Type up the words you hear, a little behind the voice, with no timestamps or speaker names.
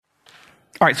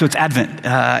All right, so it's Advent,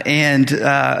 and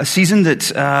a season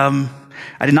that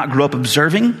I did not grow up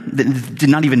observing, that did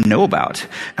not even know about,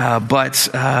 but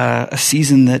a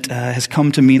season that has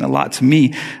come to mean a lot to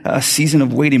me, a season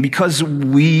of waiting. Because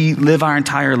we live our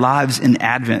entire lives in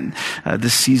Advent,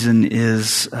 this season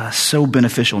is so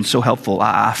beneficial and so helpful,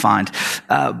 I find.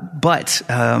 But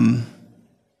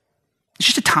it's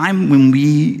just a time when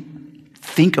we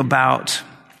think about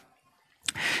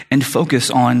and focus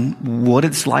on what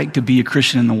it's like to be a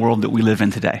Christian in the world that we live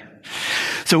in today.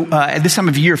 So at this time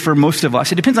of year, for most of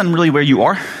us, it depends on really where you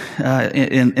are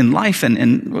in life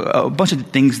and a bunch of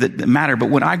things that matter.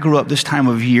 But when I grew up, this time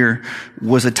of year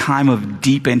was a time of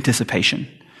deep anticipation.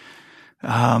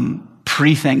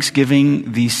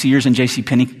 Pre-Thanksgiving, the Sears and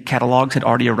JCPenney catalogs had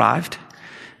already arrived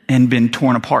and been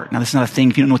torn apart. Now, this is not a thing.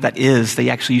 If you don't know what that is, they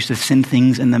actually used to send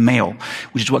things in the mail,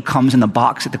 which is what comes in the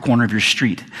box at the corner of your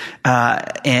street,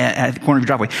 at the corner of your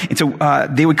driveway. And so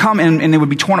they would come and they would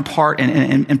be torn apart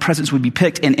and presents would be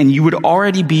picked. And you would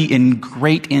already be in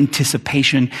great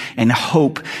anticipation and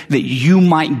hope that you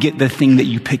might get the thing that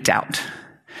you picked out.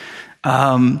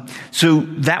 So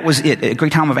that was it, a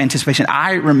great time of anticipation.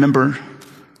 I remember,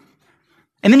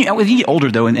 and then as you get older,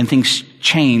 though, and things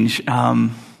change,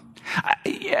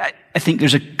 I think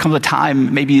there's comes a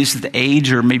time, maybe it's the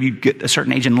age, or maybe you get a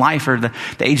certain age in life, or the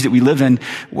age that we live in,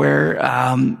 where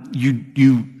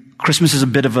Christmas is a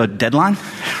bit of a deadline.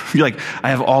 You're like, I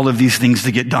have all of these things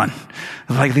to get done.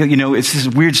 Like, it's this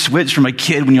weird switch from a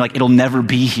kid when you're like, it'll never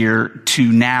be here,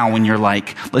 to now when you're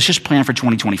like, let's just plan for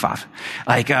 2025.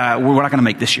 Like, we're not going to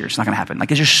make this year. It's not going to happen.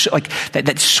 Like, it's just like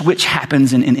that switch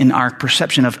happens in our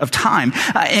perception of time.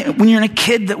 When you're a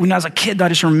kid, when I was a kid, I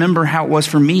just remember how it was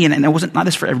for me. And it wasn't, not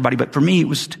this for everybody, but for me, it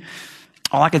was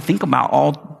all I could think about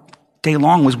all day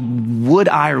long was, would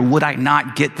I or would I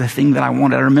not get the thing that I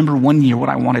wanted? I remember one year what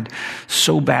I wanted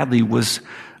so badly was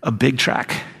a big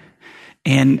track.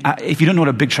 And if you don't know what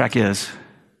a big track is,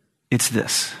 it's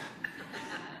this.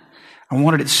 I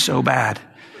wanted it so bad.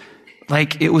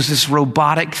 Like, it was this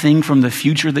robotic thing from the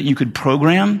future that you could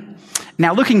program.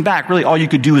 Now, looking back, really all you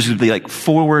could do is be like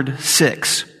forward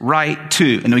 6, right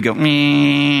 2, and then we go, but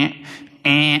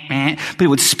it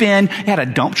would spin. It had a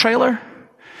dump trailer.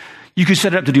 You could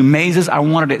set it up to do mazes. I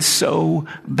wanted it so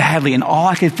badly. And all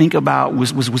I could think about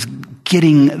was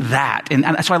getting that.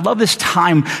 And so I love this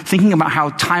time, thinking about how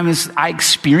time is, I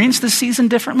experience this season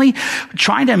differently,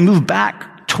 trying to move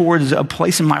back towards a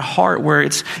place in my heart where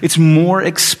it's more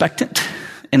expectant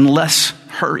and less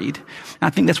hurried. And I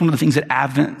think that's one of the things that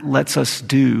Advent lets us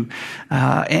do.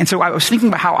 And so I was thinking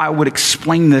about how I would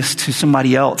explain this to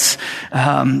somebody else,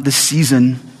 this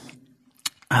season.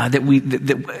 That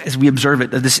as we observe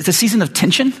it, it's a season of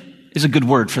tension is a good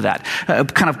word for that.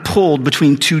 Kind of pulled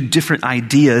between two different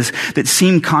ideas that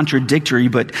seem contradictory,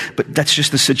 but that's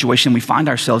just the situation we find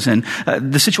ourselves in.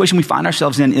 The situation we find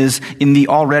ourselves in is in the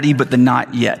already, but the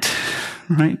not yet.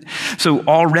 Right? So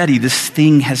already this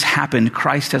thing has happened.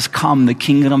 Christ has come. The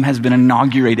kingdom has been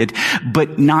inaugurated,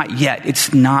 but not yet.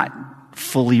 It's not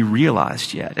fully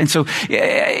realized yet. And so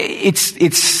it's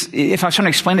if I was trying to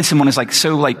explain it to someone, it's like,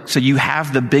 so you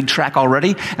have the big track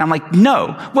already? And I'm like,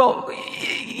 no. Well,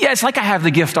 yeah, it's like I have the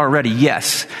gift already.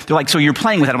 Yes. They're like, so you're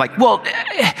playing with it. I'm like, well,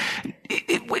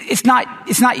 it's not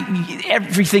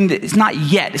everything it's not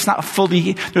yet. It's not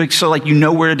fully, they're like, so like, you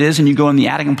know where it is and you go in the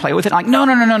attic and play with it. I'm like, no.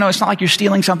 It's not like you're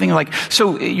stealing something. Like,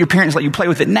 so your parents let you play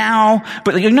with it now,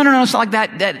 but like, no, it's not like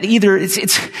that either.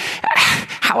 It's,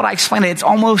 how would I explain it? It's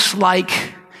almost like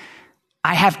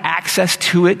I have access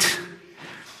to it,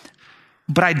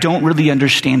 but I don't really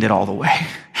understand it all the way.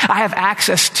 I have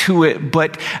access to it,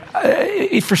 but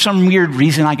if for some weird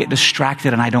reason I get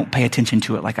distracted and I don't pay attention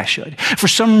to it like I should. For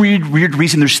some weird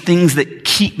reason, there's things that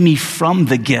keep me from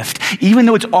the gift. Even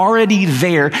though it's already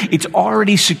there, it's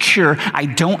already secure, I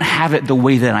don't have it the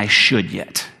way that I should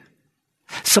yet.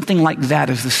 Something like that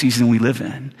is the season we live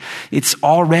in. It's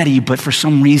already, but for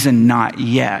some reason not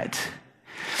yet.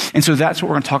 And so that's what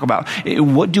we're going to talk about.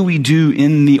 What do we do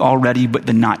in the already but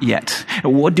the not yet?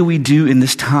 What do we do in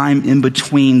this time in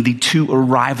between the two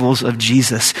arrivals of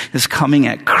Jesus, his coming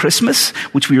at Christmas,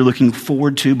 which we are looking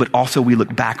forward to, but also we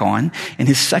look back on, and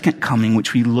his second coming,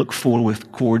 which we look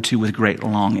forward to with great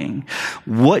longing?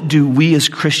 What do we as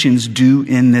Christians do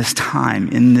in this time,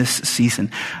 in this season?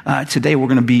 Today we're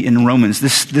going to be in Romans.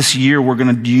 This year we're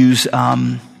going to use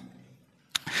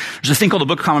there's a thing called the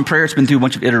Book of Common Prayer. It's been through a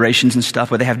bunch of iterations and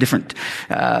stuff, where they have different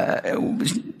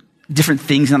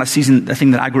things. Not a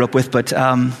thing that I grew up with, but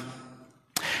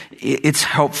it's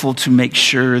helpful to make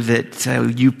sure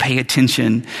that you pay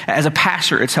attention. As a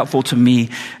pastor, it's helpful to me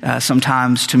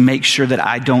sometimes to make sure that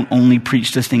I don't only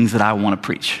preach the things that I want to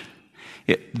preach.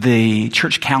 The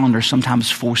church calendar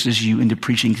sometimes forces you into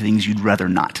preaching things you'd rather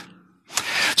not.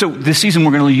 So this season,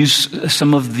 we're going to use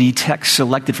some of the texts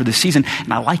selected for this season,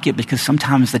 and I like it because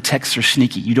sometimes the texts are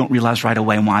sneaky. You don't realize right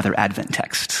away why they're Advent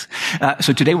texts.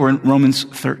 So today we're in Romans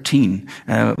 13,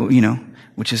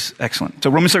 which is excellent. So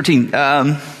Romans 13, I'm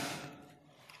going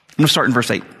to start in verse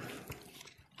 8.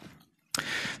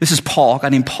 This is Paul, a guy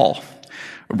named Paul,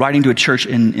 writing to a church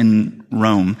in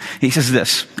Rome. He says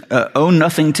this, owe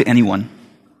nothing to anyone.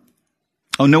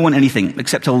 Owe no one anything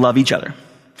except to love each other.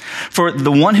 For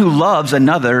the one who loves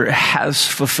another has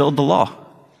fulfilled the law.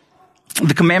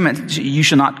 The commandment, you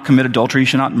shall not commit adultery, you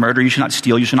shall not murder, you shall not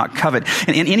steal, you shall not covet,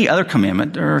 and any other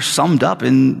commandment are summed up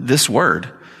in this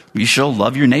word. You shall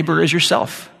love your neighbor as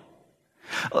yourself.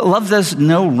 Love does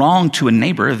no wrong to a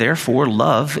neighbor, therefore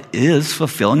love is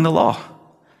fulfilling the law.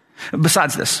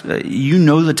 Besides this, you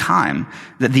know the time,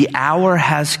 that the hour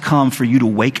has come for you to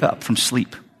wake up from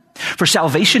sleep. For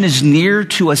salvation is nearer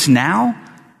to us now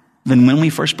than when we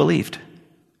first believed.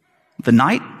 The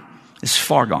night is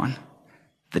far gone.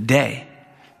 The day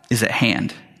is at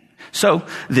hand. So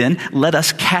then, let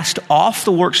us cast off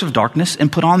the works of darkness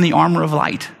and put on the armor of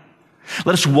light.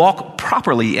 Let us walk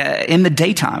properly in the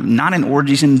daytime, not in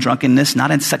orgies and drunkenness, not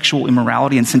in sexual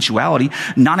immorality and sensuality,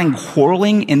 not in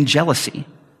quarreling and jealousy,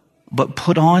 but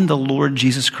put on the Lord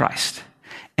Jesus Christ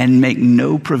and make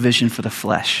no provision for the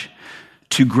flesh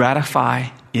to gratify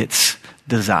its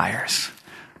desires.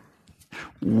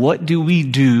 What do we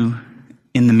do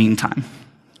in the meantime?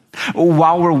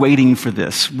 While we're waiting for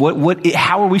this,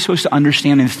 how are we supposed to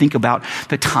understand and think about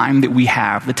the time that we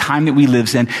have, the time that we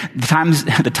live in,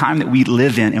 the time that we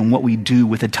live in, and what we do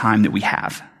with the time that we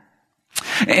have?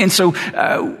 And so,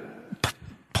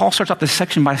 Paul starts off this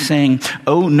section by saying,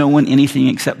 owe no one anything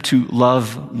except to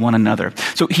love one another.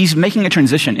 So he's making a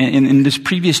transition. In this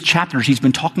previous chapters, he's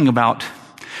been talking about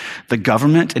the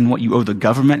government and what you owe the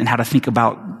government and how to think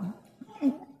about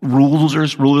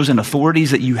rulers and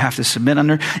authorities that you have to submit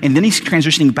under. And then he's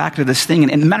transitioning back to this thing.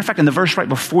 And matter of fact, in the verse right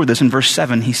before this, in verse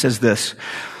 7, he says this,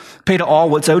 pay to all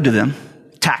what's owed to them.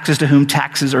 Taxes to whom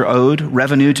taxes are owed,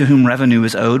 revenue to whom revenue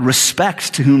is owed,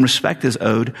 respect to whom respect is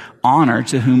owed, honor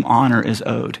to whom honor is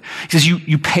owed. He says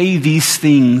you pay these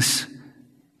things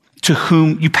to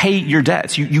whom, you pay your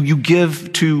debts. You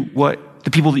give to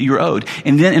the people that you're owed.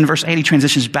 And then in verse 8, he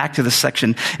transitions back to this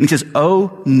section and he says,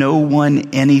 owe no one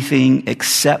anything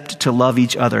except to love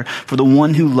each other. For the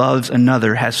one who loves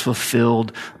another has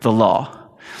fulfilled the law.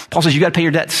 Paul says you got to pay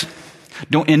your debts.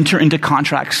 Don't enter into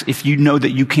contracts if you know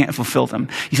that you can't fulfill them.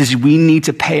 He says we need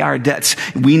to pay our debts.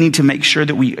 We need to make sure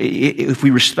that if we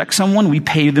respect someone, we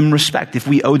pay them respect. If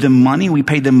we owe them money, we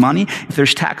pay them money. If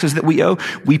there's taxes that we owe,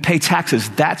 we pay taxes.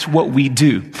 That's what we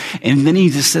do. And then he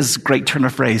just says, great turn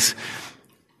of phrase,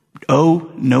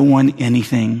 owe no one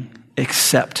anything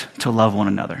except to love one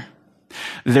another.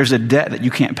 There's a debt that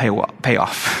you can't pay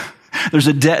off. There's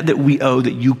a debt that we owe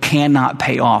that you cannot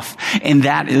pay off. And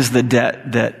that is the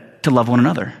debt to love one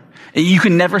another. You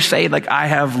can never say, I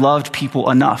have loved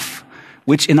people enough,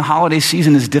 which in the holiday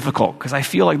season is difficult because I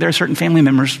feel like there are certain family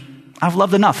members I've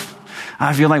loved enough.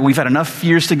 I feel like we've had enough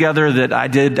years together that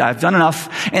I've done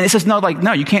enough. And it says, no,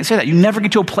 you can't say that. You never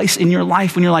get to a place in your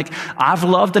life when you're like, I've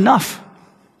loved enough.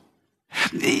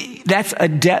 That's a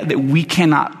debt that we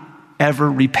cannot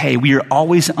ever repay. We are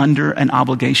always under an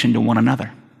obligation to one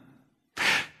another.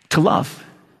 To love.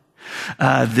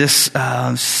 This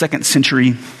second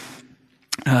century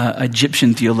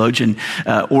Egyptian theologian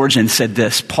Origen said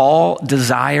this, Paul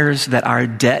desires that our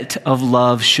debt of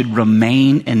love should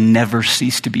remain and never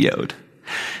cease to be owed.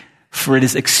 For it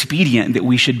is expedient that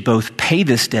we should both pay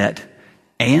this debt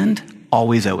and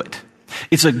always owe it.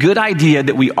 It's a good idea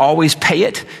that we always pay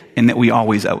it and that we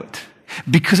always owe it.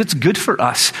 Because it's good for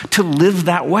us to live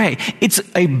that way. It's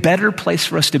a better place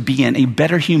for us to be in. A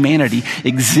better humanity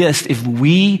exists if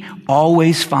we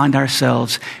always find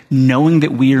ourselves knowing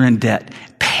that we are in debt,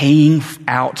 paying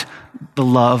out the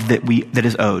love that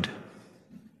is owed.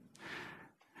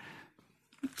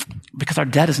 Because our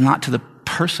debt is not to the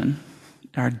person.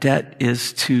 Our debt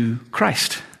is to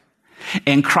Christ.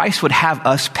 And Christ would have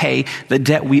us pay the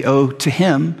debt we owe to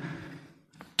him,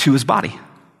 to his body.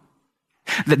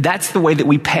 That's the way that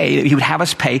we pay, that he would have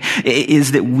us pay,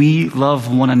 is that we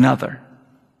love one another.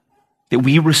 That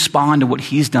we respond to what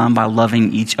he's done by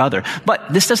loving each other.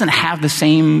 But this doesn't have the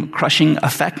same crushing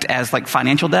effect as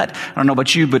financial debt. I don't know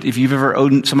about you, but if you've ever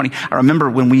owed somebody, I remember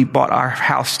when we bought our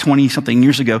house 20 something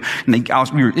years ago, and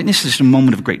this is just a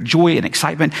moment of great joy and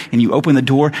excitement, and you open the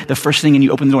door, the first thing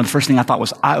I thought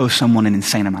was, I owe someone an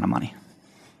insane amount of money.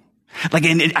 I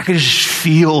could just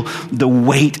feel the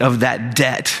weight of that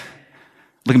debt.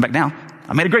 Looking back now,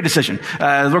 I made a great decision.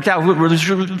 It worked out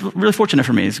really fortunate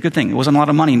for me. It's a good thing. It wasn't a lot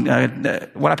of money.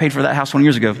 What I paid for that house 20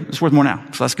 years ago, it's worth more now.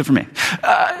 So that's good for me.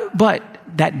 But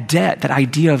that debt, that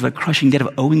idea of a crushing debt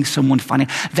of owing someone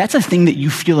finance, that's a thing that you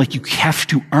feel like you have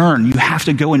to earn. You have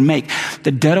to go and make.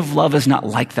 The debt of love is not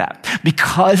like that.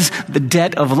 Because the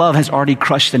debt of love has already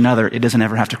crushed another, it doesn't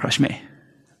ever have to crush me.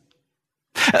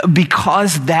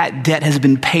 Because that debt has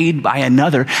been paid by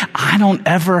another, I don't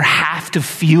ever have to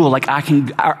feel like I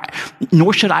can,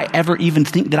 nor should I ever even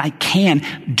think that I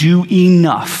can do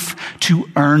enough to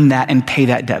earn that and pay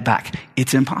that debt back.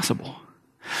 It's impossible.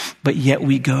 But yet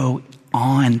we go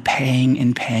on paying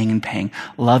and paying and paying,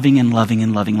 loving and loving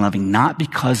and loving and loving, not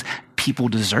because people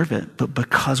deserve it, but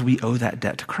because we owe that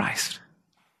debt to Christ.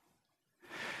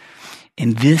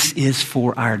 And this is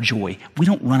for our joy. We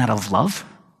don't run out of love.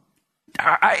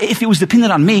 If it was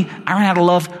dependent on me, I ran out of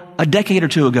love a decade or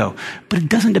two ago. But it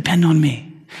doesn't depend on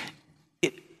me.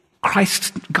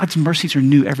 God's mercies are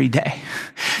new every day.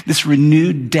 This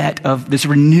renewed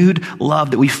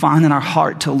love that we find in our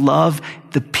heart to love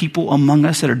the people among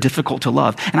us that are difficult to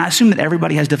love. And I assume that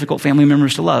everybody has difficult family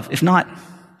members to love. If not,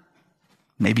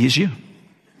 maybe it's you.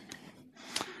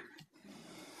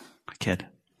 A kid.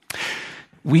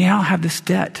 We all have this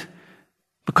debt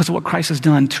because of what Christ has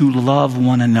done to love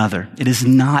one another. It is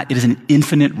an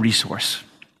infinite resource.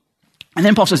 And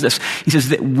then Paul says this. He says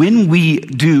that when we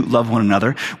do love one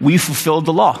another, we fulfilled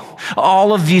the law.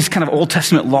 All of these kind of Old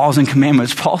Testament laws and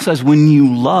commandments, Paul says when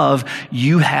you love,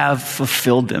 you have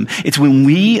fulfilled them. It's when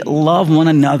we love one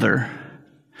another,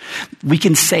 we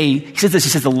can say, he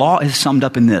says the law is summed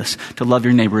up in this, to love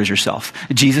your neighbor as yourself.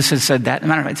 Jesus has said that. As a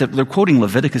matter of fact, they're quoting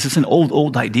Leviticus. It's an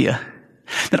old idea.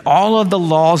 That all of the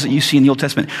laws that you see in the Old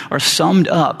Testament are summed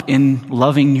up in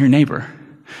loving your neighbor.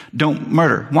 Don't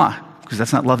murder. Why? Because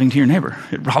that's not loving to your neighbor.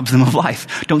 It robs them of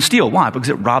life. Don't steal. Why? Because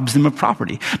it robs them of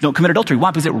property. Don't commit adultery.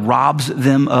 Why? Because it robs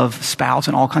them of spouse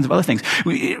and all kinds of other things.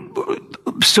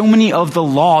 So many of the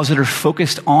laws that are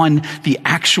focused on the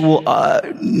actual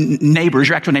neighbors,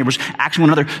 your actual neighbors, actual one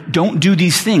another, don't do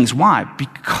these things. Why?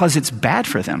 Because it's bad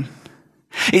for them.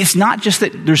 It's not just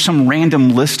that there's some random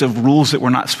list of rules that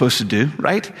we're not supposed to do,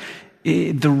 right?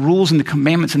 The rules and the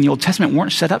commandments in the Old Testament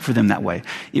weren't set up for them that way.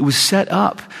 It was set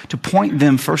up to point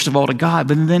them, first of all, to God,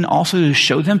 but then also to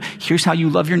show them, here's how you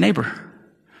love your neighbor.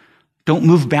 Don't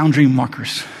move boundary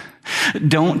markers.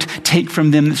 Don't take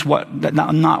from them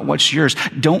not what's yours.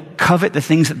 Don't covet the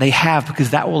things that they have, because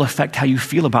that will affect how you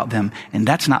feel about them, and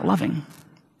that's not loving.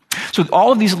 So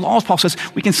all of these laws, Paul says,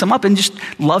 we can sum up in just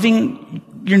loving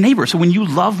your neighbor. So when you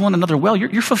love one another well,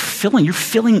 you're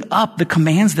filling up the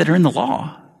commands that are in the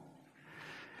law.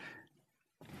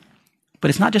 But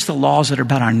it's not just the laws that are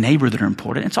about our neighbor that are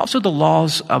important. It's also the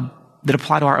laws that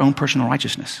apply to our own personal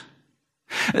righteousness.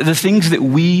 The things that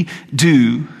we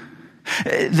do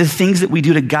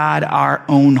to guide our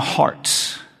own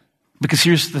hearts. Because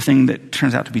here's the thing that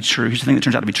turns out to be true.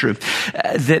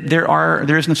 That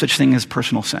there is no such thing as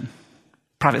personal sin,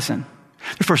 private sin.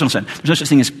 There's personal sin. There's no such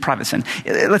thing as private sin.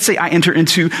 Let's say I enter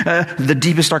into the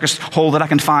deepest, darkest hole that I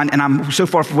can find, and I'm so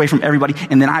far away from everybody,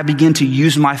 and then I begin to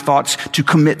use my thoughts to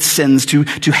commit sins, to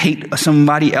hate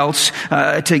somebody else,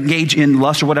 to engage in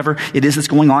lust or whatever it is that's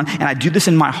going on, and I do this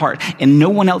in my heart, and no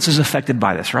one else is affected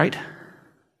by this, right?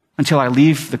 Until I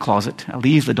leave the closet, I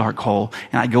leave the dark hole,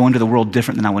 and I go into the world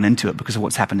different than I went into it because of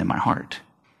what's happened in my heart.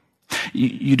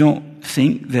 You don't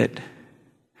think that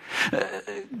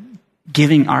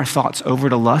giving our thoughts over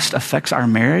to lust affects our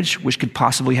marriage, which could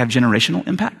possibly have generational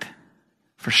impact?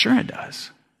 For sure it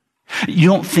does. You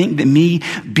don't think that me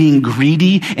being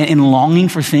greedy and longing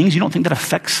for things, you don't think that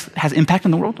has impact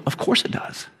on the world? Of course it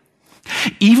does.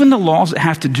 Even the laws that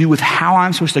have to do with how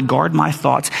I'm supposed to guard my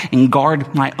thoughts and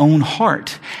guard my own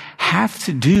heart have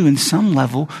to do in some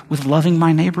level with loving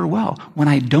my neighbor well. When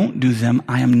I don't do them,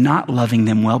 I am not loving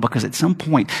them well, because at some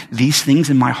point, these things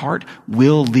in my heart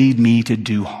will lead me to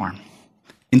do harm.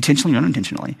 Intentionally or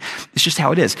unintentionally. It's just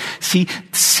how it is. See,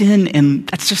 sin, and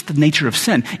that's just the nature of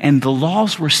sin. And the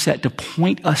laws were set to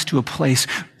point us to a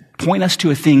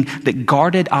thing that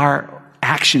guarded our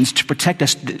actions, to protect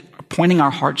us, pointing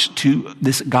our hearts to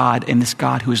this God, and this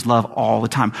God who is love all the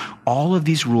time. All of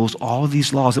these rules, all of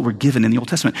these laws that were given in the Old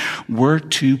Testament were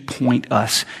to point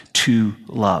us to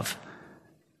love.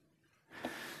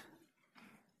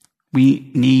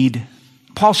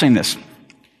 Paul's saying this.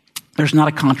 There's not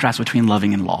a contrast between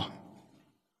loving and law.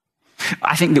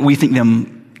 I think that we think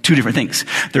them two different things.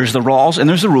 There's the laws and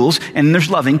there's the rules, and there's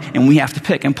loving, and we have to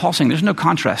pick. And Paul's saying there's no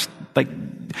contrast. Like,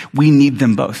 we need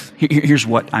them both. Here's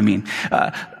what I mean.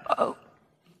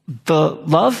 The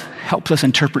love helps us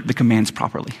interpret the commands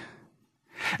properly.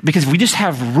 Because if we just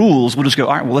have rules, we'll just go,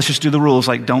 all right, well, let's just do the rules.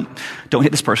 Like, don't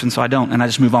hit this person, so I don't. And I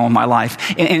just move on with my life.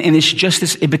 And it's just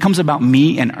this, it becomes about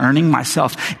me and earning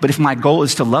myself. But if my goal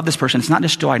is to love this person, it's not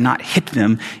just do I not hit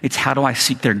them, it's how do I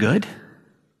seek their good?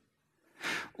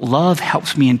 Love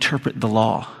helps me interpret the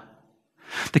law.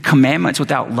 The commandments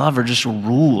without love are just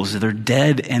rules. They're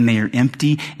dead and they are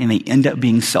empty and they end up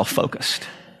being self-focused.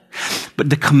 But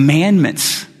the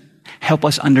commandments help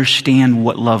us understand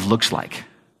what love looks like.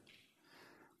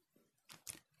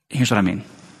 Here's what I mean.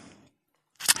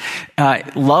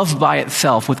 Love by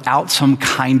itself without some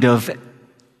kind of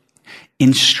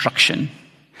instruction.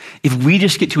 If we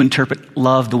just get to interpret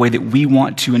love the way that we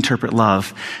want to interpret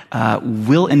love,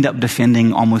 we'll end up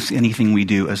defending almost anything we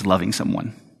do as loving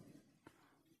someone.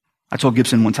 I told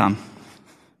Gibson one time,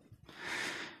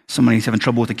 somebody's having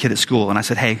trouble with a kid at school, and I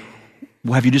said, hey,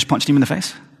 well, have you just punched him in the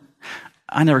face?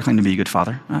 I never claimed to be a good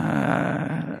father.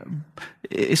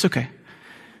 It's okay.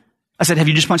 I said, have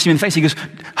you just punched him in the face? He goes,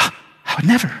 I would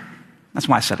never. That's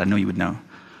why I said, I know you would know.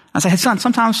 I said, hey, son,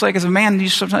 sometimes, like, as a man,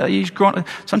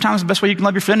 sometimes the best way you can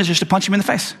love your friend is just to punch him in the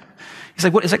face. He's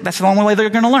like, what? He's like, that's the only way they're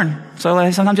going to learn. So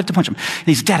sometimes you have to punch him. And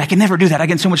he's, Dad, I can never do that. I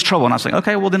get in so much trouble. And I was like,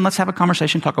 okay, well, then let's have a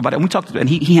conversation, talk about it. And we talked, and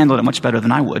he handled it much better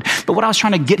than I would. But what I was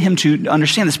trying to get him to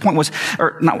understand, this point was,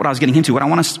 or not what I was getting him to, what I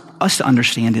want us to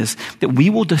understand is that we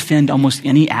will defend almost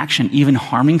any action, even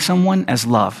harming someone, as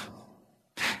love.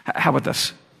 How about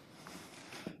this?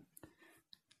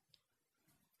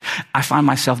 I find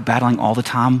myself battling all the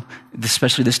time,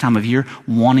 especially this time of year,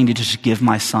 wanting to just give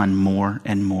my son more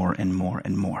and more and more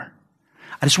and more.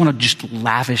 I just want to just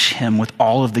lavish him with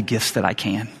all of the gifts that I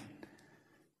can.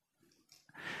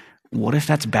 What if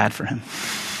that's bad for him?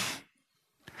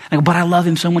 Like, but I love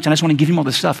him so much and I just want to give him all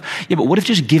this stuff. Yeah, but what if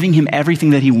just giving him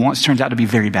everything that he wants turns out to be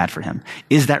very bad for him?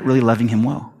 Is that really loving him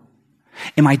well?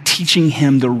 Am I teaching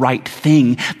him the right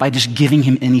thing by just giving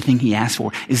him anything he asks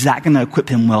for? Is that going to equip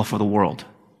him well for the world?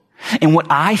 And what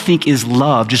I think is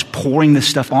love, just pouring this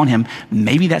stuff on him,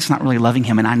 maybe that's not really loving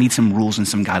him and I need some rules and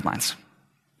some guidelines.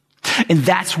 And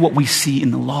that's what we see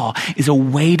in the law, is a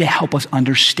way to help us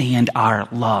understand our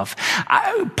love.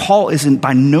 Paul isn't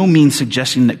by no means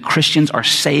suggesting that Christians are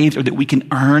saved or that we can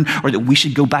earn or that we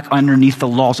should go back underneath the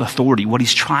law's authority. What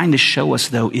he's trying to show us,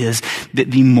 though, is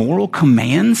that the moral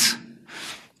commands,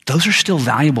 those are still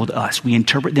valuable to us. We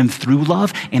interpret them through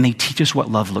love and they teach us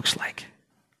what love looks like.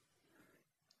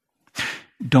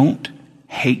 Don't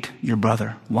hate your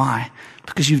brother. Why?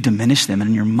 Because you've diminished them,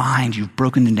 and in your mind, you've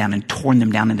broken them down and torn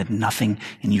them down into nothing,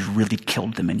 and you've really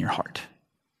killed them in your heart.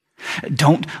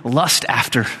 Don't lust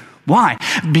after. Why?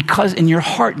 Because in your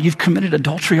heart, you've committed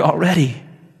adultery already.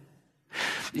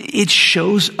 It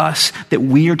shows us that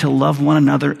we are to love one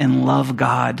another and love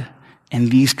God.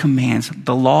 And these commands,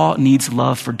 the law needs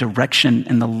love for direction,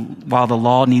 while the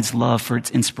law needs love for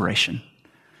its inspiration.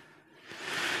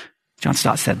 John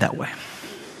Stott said that way.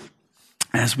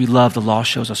 As we love, the law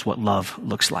shows us what love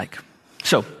looks like.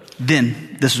 So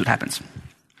then, this is what happens.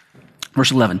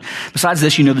 Verse 11. Besides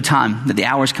this, you know the time, that the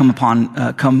hours come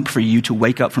for you to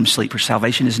wake up from sleep, for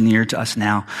salvation is near to us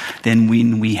now than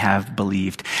when we have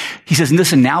believed. He says,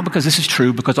 listen, now because this is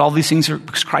true, because all these things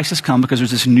because Christ has come, because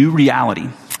there's this new reality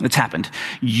that's happened,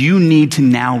 you need to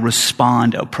now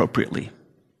respond appropriately.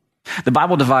 The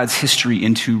Bible divides history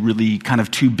into really kind of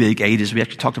two big ages. We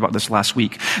actually talked about this last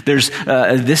week. There's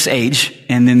this age,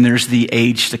 and then there's the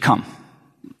age to come,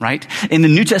 right? In the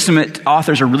New Testament,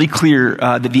 authors are really clear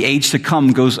that the age to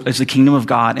come goes as the kingdom of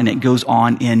God, and it goes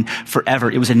on in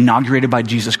forever. It was inaugurated by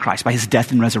Jesus Christ, by his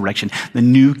death and resurrection. The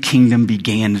new kingdom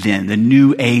began then. The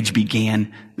new age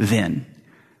began then.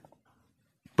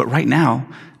 But right now,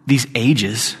 these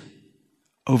ages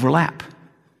overlap.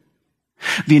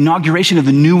 The inauguration of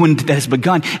the new one that has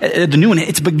begun,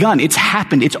 it's begun, it's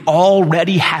happened, it's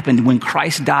already happened when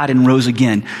Christ died and rose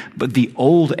again. But the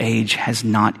old age has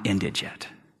not ended yet.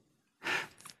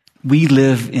 We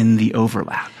live in the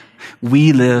overlap.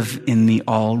 We live in the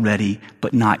already,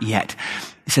 but not yet.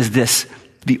 It says this,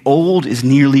 the old is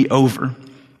nearly over.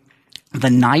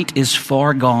 The night is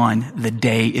far gone. The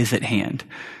day is at hand.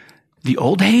 The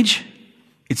old age,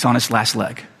 it's on its last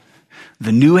leg.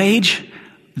 The new age,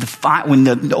 when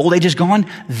the old age is gone,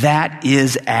 that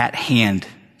is at hand.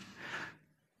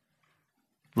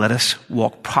 Let us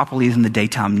walk properly in the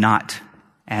daytime, not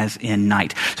as in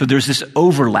night. So there's this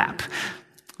overlap.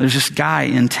 There's this guy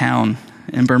in town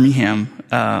in Birmingham,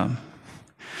 and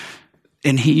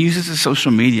he uses his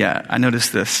social media. I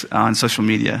noticed this on social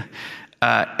media.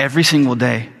 Every single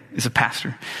day is a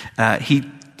pastor.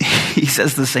 He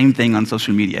says the same thing on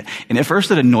social media. And at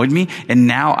first it annoyed me, and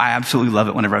now I absolutely love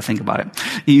it whenever I think about it.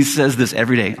 He says this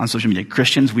every day on social media.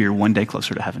 Christians, we are one day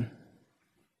closer to heaven.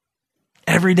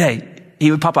 every day, he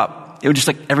would pop up. It would just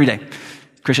like every day.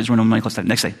 Christians, we're one day closer to heaven.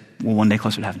 Next day, we're one day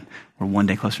closer to heaven. We're one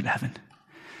day closer to heaven.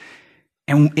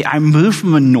 And I moved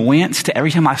from annoyance to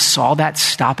every time I saw that,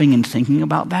 stopping and thinking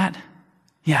about that.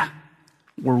 Yeah,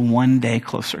 we're one day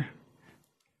closer.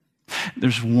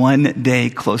 There's one day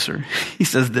closer. He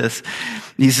says this.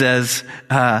 He says,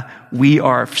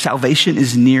 salvation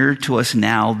is nearer to us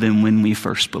now than when we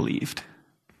first believed.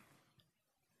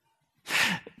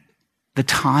 The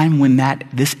time when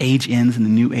this age ends and the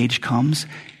new age comes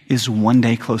is one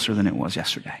day closer than it was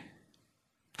yesterday.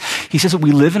 He says that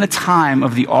we live in a time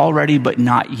of the already but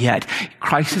not yet.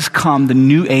 Christ has come. The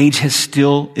new age is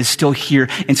still here.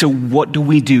 And so what do?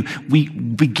 We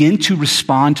begin to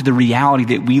respond to the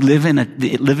reality that we live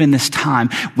in this time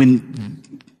when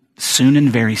soon and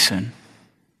very soon,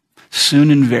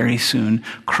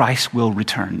 Christ will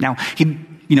return. Now,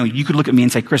 you could look at me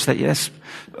and say, Chris, just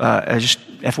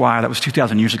FYI, that was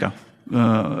 2,000 years ago.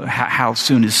 How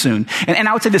soon is soon? And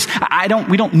I would say this,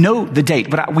 we don't know the date,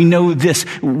 but we know this.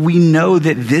 We know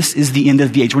that this is the end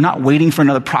of the age. We're not waiting for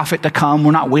another prophet to come.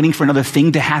 We're not waiting for another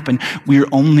thing to happen. We're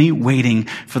only waiting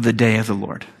for the day of the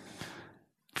Lord.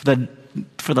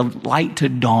 For the light to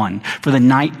dawn, for the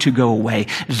night to go away.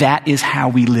 That is how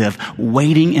we live,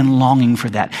 waiting and longing for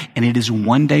that. And it is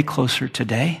one day closer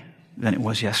today than it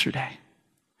was yesterday.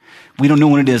 We don't know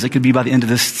when it is. It could be by the end of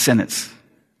this sentence.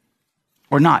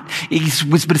 Or not.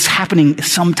 But it's happening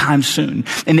sometime soon.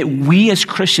 And that we as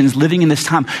Christians living in this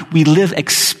time, we live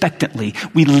expectantly.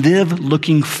 We live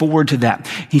looking forward to that.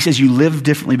 He says you live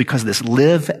differently because of this.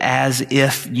 Live as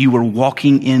if you were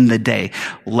walking in the day.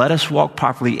 Let us walk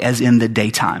properly as in the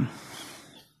daytime.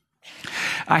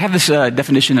 I have this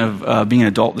definition of being an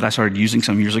adult that I started using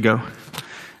some years ago.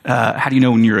 How do you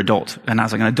know when you're an adult? And I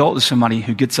was like, an adult is somebody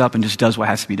who gets up and just does what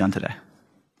has to be done today.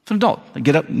 It's an adult. They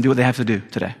get up and do what they have to do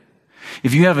today.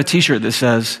 If you have a t-shirt that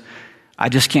says, I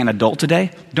just can't adult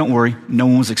today, don't worry. No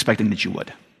one was expecting that you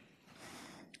would.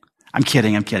 I'm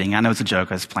kidding. I know it's a joke.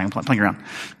 I was playing around.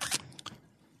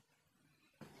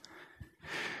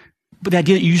 But the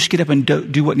idea that you just get up and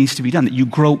do what needs to be done, that you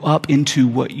grow up into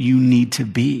what you need to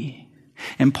be.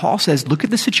 And Paul says, look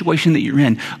at the situation that you're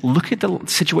in. Look at the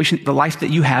situation, the life that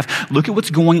you have. Look at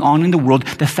what's going on in the world.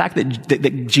 The fact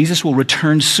that Jesus will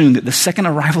return soon, that the second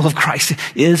arrival of Christ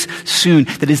is soon,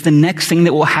 that is the next thing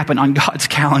that will happen on God's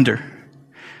calendar.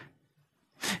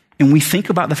 And we think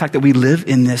about the fact that we live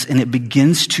in this, and it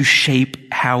begins to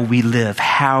shape how we live,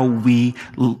 how we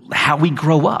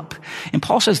grow up. And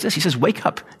Paul says this, he says, wake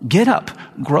up, get up,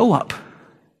 grow up.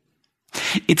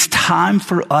 It's time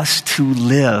for us to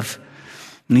live.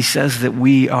 And he says that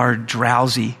we are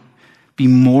drowsy. Be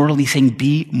morally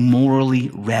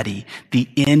ready. The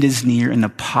end is near, and the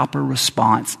proper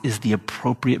response is the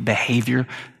appropriate behavior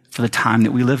for the time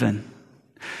that we live in.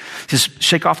 Just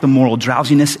shake off the moral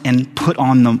drowsiness and put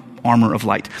on the armor of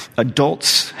light.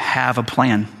 Adults have a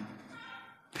plan.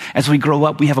 As we grow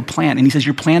up, we have a plan. And he says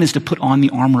your plan is to put on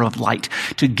the armor of light,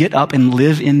 to get up and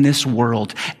live in this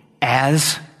world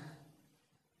as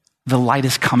the light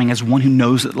is coming, as one who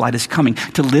knows that the light is coming,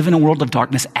 to live in a world of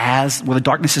darkness where the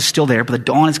darkness is still there, but the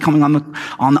dawn is coming on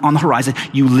the horizon.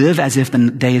 You live as if the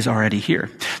day is already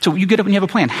here. So you get up and you have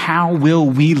a plan. How will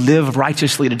we live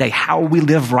righteously today? How will we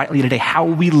live rightly today? How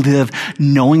will we live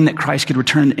knowing that Christ could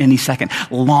return any second,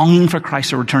 longing for Christ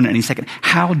to return any second?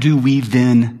 How do we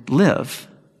then live?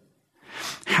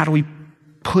 How do we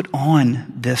put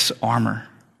on this armor?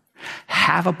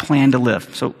 Have a plan to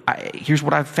live. So here's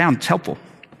what I've found. It's helpful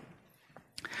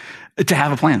to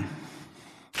have a plan.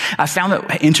 I found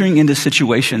that entering into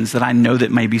situations that I know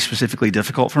that may be specifically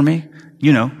difficult for me,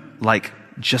 like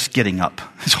just getting up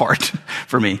is hard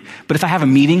for me. But if I have a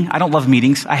meeting, I don't love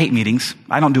meetings. I hate meetings.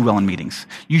 I don't do well in meetings.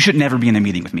 You should never be in a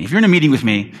meeting with me. If you're in a meeting with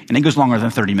me and it goes longer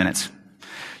than 30 minutes,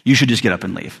 you should just get up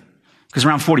and leave. Because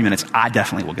around 40 minutes, I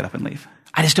definitely will get up and leave.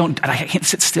 I can't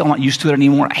sit still. I'm not used to it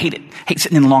anymore. I hate it. I hate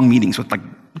sitting in long meetings I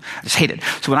just hate it.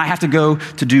 So when I have to go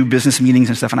to do business meetings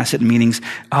and stuff and I sit in meetings,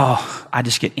 I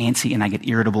just get antsy and I get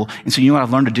irritable. And so you know what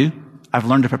I've learned to do? I've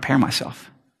learned to prepare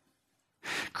myself.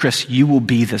 Chris, you will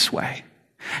be this way.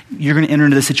 You're going to enter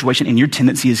into this situation and your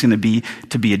tendency is going to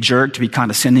be a jerk, to be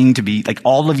condescending, to be like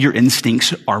all of your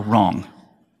instincts are wrong.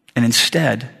 And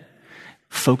instead,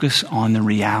 focus on the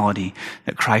reality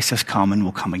that Christ has come and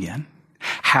will come again.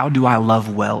 How do I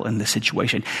love well in this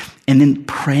situation? And then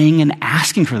praying and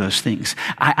asking for those things.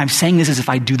 I'm saying this as if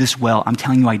I do this well. I'm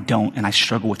telling you I don't, and I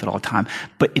struggle with it all the time.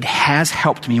 But it has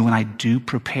helped me when I do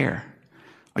prepare.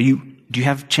 Do you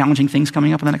have challenging things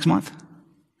coming up in the next month?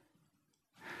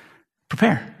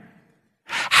 Prepare.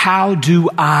 How do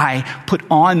I put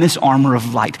on this armor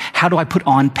of light? How do I put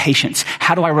on patience?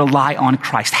 How do I rely on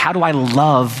Christ? How do I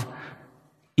love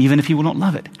even if people don't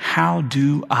love it? How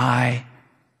do I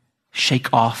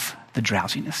shake off the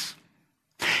drowsiness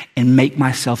and make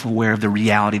myself aware of the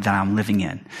reality that I'm living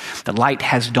in? The light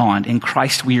has dawned. In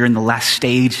Christ, we are in the last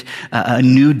stage. A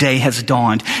new day has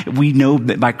dawned. We know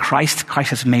that by Christ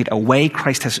has made a way.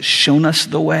 Christ has shown us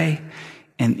the way.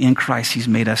 And in Christ, he's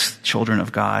made us children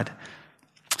of God.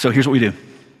 So here's what we do.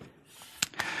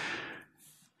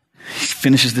 He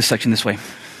finishes this section this way.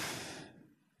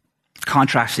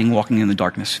 Contrasting walking in the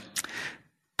darkness.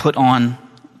 Put on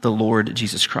the Lord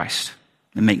Jesus Christ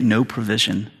and make no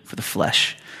provision for the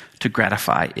flesh to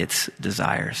gratify its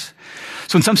desires.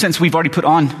 So in some sense, we've already put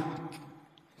on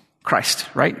Christ,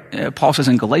 right? Paul says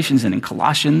in Galatians and in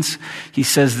Colossians, he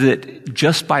says that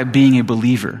just by being a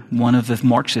believer, one of the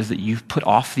marks is that you've put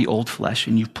off the old flesh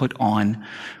and you've put on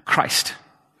Christ.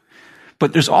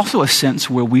 But there's also a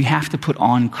sense where we have to put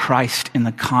on Christ in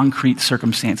the concrete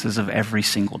circumstances of every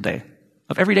single day,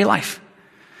 of everyday life.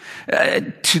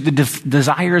 To the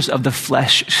desires of the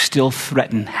flesh still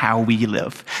threaten how we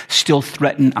live, still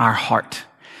threaten our heart.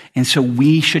 And so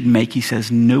we should make, he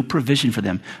says, no provision for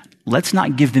them. Let's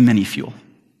not give them any fuel.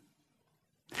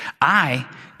 I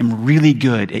am really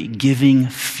good at giving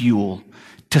fuel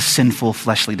to sinful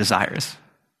fleshly desires.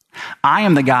 I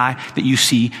am the guy that you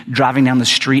see driving down the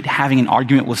street having an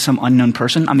argument with some unknown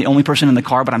person. I'm the only person in the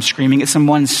car, but I'm screaming at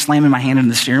someone, slamming my hand into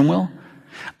the steering wheel.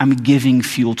 I'm giving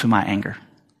fuel to my anger.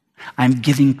 I'm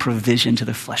giving provision to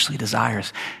the fleshly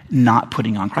desires, not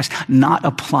putting on Christ, not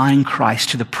applying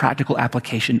Christ to the practical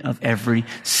application of every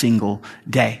single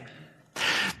day.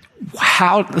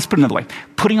 Let's put it another way.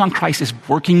 Putting on Christ is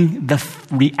working the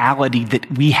reality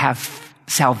that we have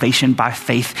salvation by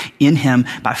faith in him,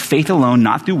 by faith alone,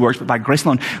 not through works, but by grace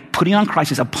alone. Putting on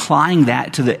Christ is applying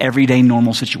that to the everyday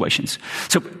normal situations.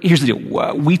 So here's the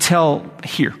deal. We tell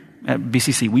here at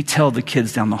BCC, we tell the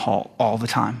kids down the hall all the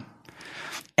time.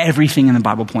 Everything in the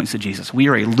Bible points to Jesus. We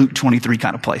are a Luke 23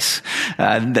 kind of place.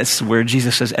 That's where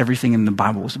Jesus says everything in the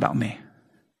Bible is about me.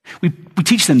 We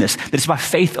teach them this, that it's by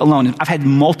faith alone. I've had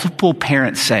multiple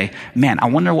parents say, man, I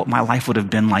wonder what my life would have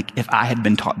been like if I had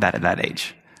been taught that at that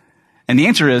age. And the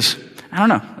answer is, I don't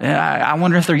know. I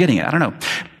wonder if they're getting it. I don't know.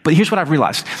 But here's what I've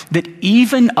realized, that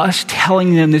even us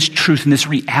telling them this truth and this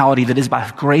reality that is by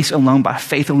grace alone, by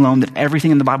faith alone, that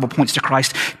everything in the Bible points to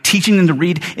Christ, teaching them to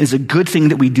read is a good thing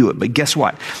that we do it. But guess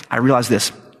what? I realize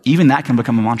this, even that can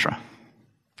become a mantra.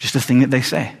 Just a thing that they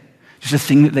say. Just a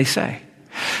thing that they say.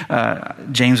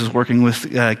 James was working with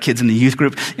kids in the youth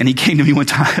group, and he came to me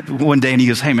one day and he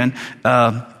goes, hey man,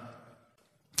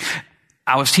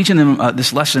 I was teaching them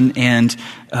this lesson, and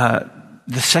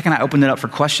the second I opened it up for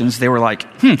questions, they were like,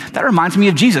 that reminds me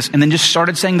of Jesus, and then just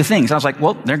started saying the things. And I was like,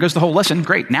 well, there goes the whole lesson.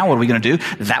 Great. Now what are we going to do?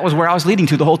 That was where I was leading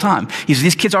to the whole time. He said,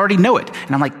 these kids already know it.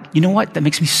 And I'm like, you know what? That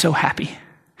makes me so happy.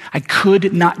 I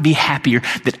could not be happier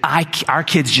that our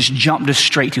kids just jumped us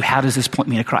straight to how does this point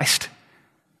me to Christ?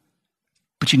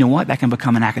 But you know what? That can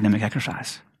become an academic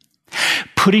exercise.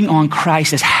 Putting on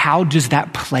Christ is how does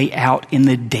that play out in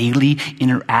the daily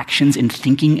interactions and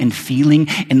thinking and feeling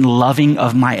and loving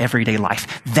of my everyday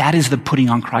life. That is the putting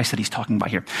on Christ that he's talking about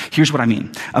here. Here's what I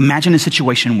mean. Imagine a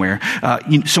situation where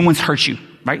someone's hurt you,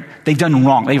 right? They've done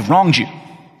wrong. They've wronged you.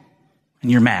 And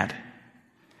you're mad.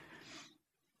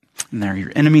 And they're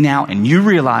your enemy now, and you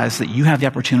realize that you have the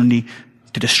opportunity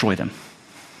to destroy them,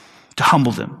 to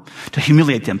humble them, to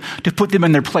humiliate them, to put them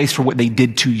in their place for what they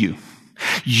did to you.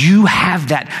 You have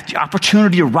that. The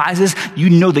opportunity arises.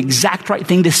 You know the exact right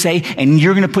thing to say, and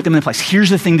you're going to put them in their place. Here's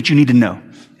the thing that you need to know.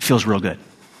 It feels real good.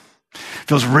 It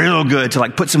feels real good to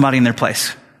put somebody in their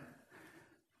place.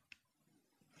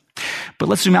 But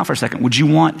let's zoom out for a second. Would you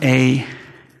want a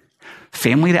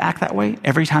family to act that way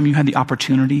every time you had the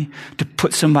opportunity to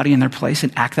put somebody in their place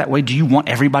and act that way? Do you want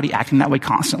everybody acting that way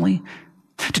constantly?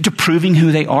 To proving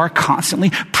who they are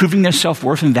constantly, proving their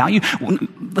self-worth and value.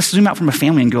 Let's zoom out from a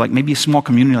family and go maybe a small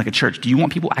community like a church. Do you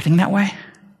want people acting that way?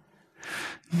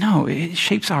 No, it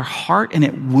shapes our heart and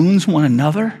it wounds one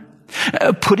another.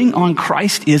 Putting on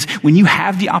Christ is when you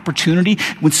have the opportunity,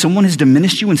 when someone has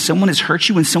diminished you, when someone has hurt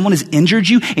you, when someone has injured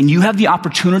you, and you have the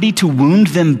opportunity to wound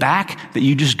them back, that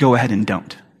you just go ahead and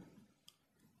don't.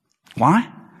 Why?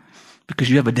 because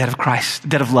you have a debt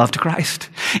of love to Christ.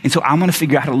 And so I'm going to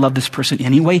figure out how to love this person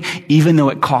anyway, even though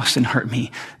it costs and hurt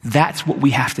me. That's what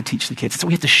we have to teach the kids. So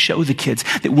we have to show the kids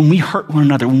that when we hurt one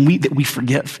another, that we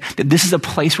forgive, that this is a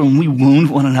place where when we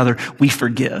wound one another, we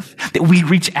forgive, that we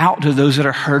reach out to those that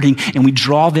are hurting and we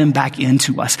draw them back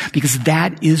into us, because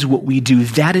that is what we do.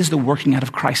 That is the working out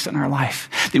of Christ in our life,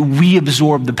 that we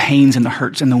absorb the pains and the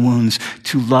hurts and the wounds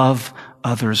to love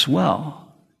others well.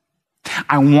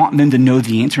 I want them to know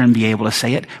the answer and be able to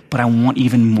say it, but I want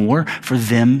even more for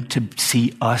them to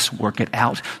see us work it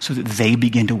out so that they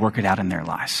begin to work it out in their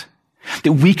lives.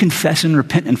 That we confess and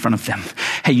repent in front of them.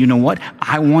 Hey, you know what?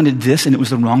 I wanted this and it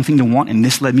was the wrong thing to want, and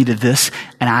this led me to this,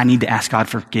 and I need to ask God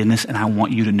for forgiveness, and I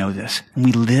want you to know this. And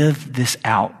we live this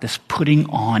out, this putting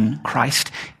on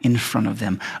Christ in front of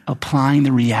them, applying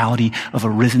the reality of a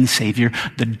risen Savior.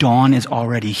 The dawn is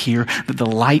already here, that the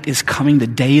light is coming, the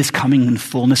day is coming in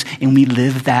fullness, and we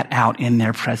live that out in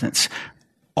their presence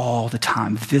all the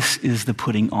time. This is the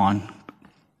putting on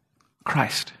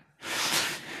Christ.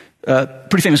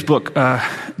 Pretty famous book.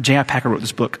 J.I. Packer wrote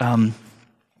this book. And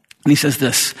he says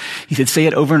this. He said, say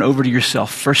it over and over to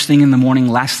yourself. First thing in the morning,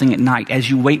 last thing at night. As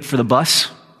you wait for the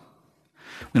bus.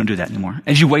 We don't do that anymore.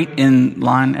 As you wait in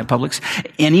line at Publix.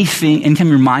 Anytime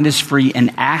your mind is free,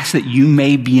 and ask that you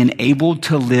may be enabled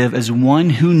to live as one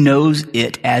who knows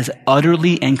it as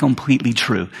utterly and completely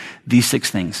true. These 6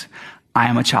 things. I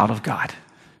am a child of God.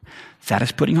 That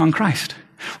is putting on Christ.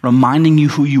 Reminding you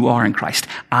who you are in Christ.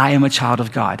 I am a child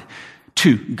of God.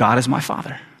 2, God is my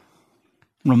Father.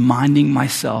 Reminding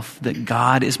myself that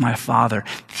God is my Father.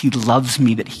 He loves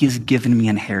me, that He has given me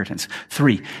inheritance.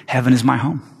 3, heaven is my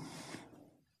home.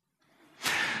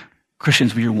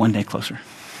 Christians, we are one day closer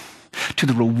to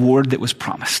the reward that was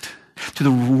promised, to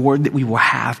the reward that we will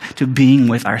have to being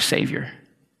with our Savior.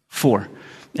 4,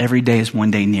 every day is one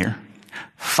day near.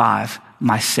 5,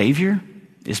 my Savior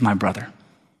is my brother.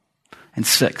 And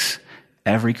 6,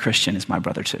 every Christian is my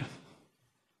brother too.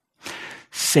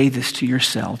 Say this to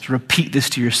yourselves. Repeat this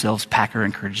to yourselves. Packer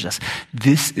encourages us.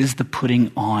 This is the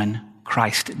putting on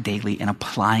Christ daily and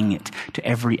applying it to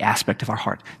every aspect of our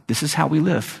heart. This is how we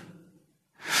live.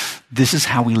 This is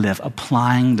how we live,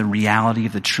 applying the reality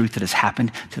of the truth that has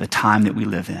happened to the time that we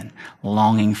live in,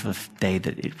 longing for the day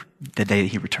that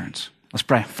He returns. Let's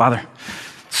pray. Father,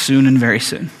 soon and very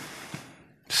soon,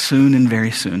 soon and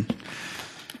very soon,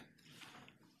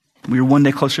 we are one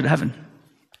day closer to heaven.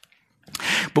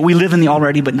 But we live in the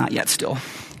already but not yet still.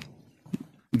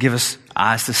 Give us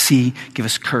eyes to see. Give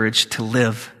us courage to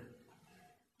live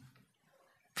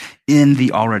in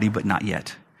the already but not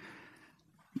yet.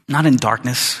 Not in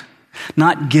darkness.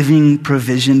 Not giving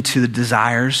provision to the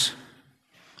desires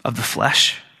of the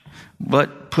flesh,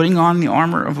 but putting on the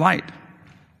armor of light.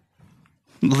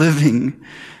 Living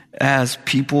as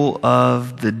people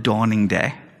of the dawning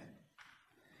day.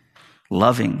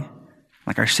 Loving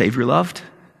like our Savior loved.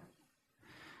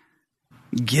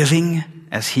 Giving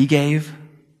as He gave.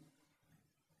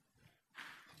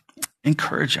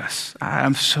 Encourage us.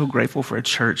 I'm so grateful for a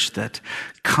church that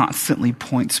constantly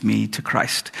points me to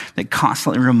Christ, that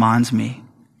constantly reminds me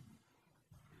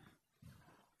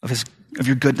of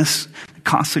your goodness, that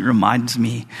constantly reminds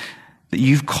me that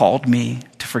you've called me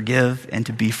to forgive and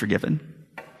to be forgiven.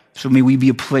 So may we be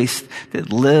a place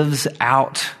that lives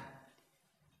out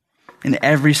in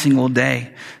every single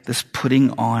day this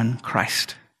putting on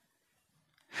Christ.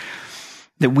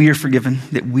 That we are forgiven,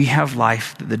 that we have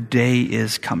life, that the day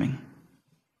is coming.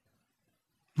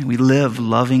 And we live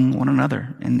loving one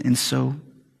another, and in so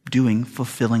doing,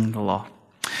 fulfilling the law.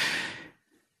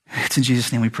 It's in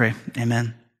Jesus' name we pray.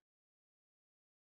 Amen.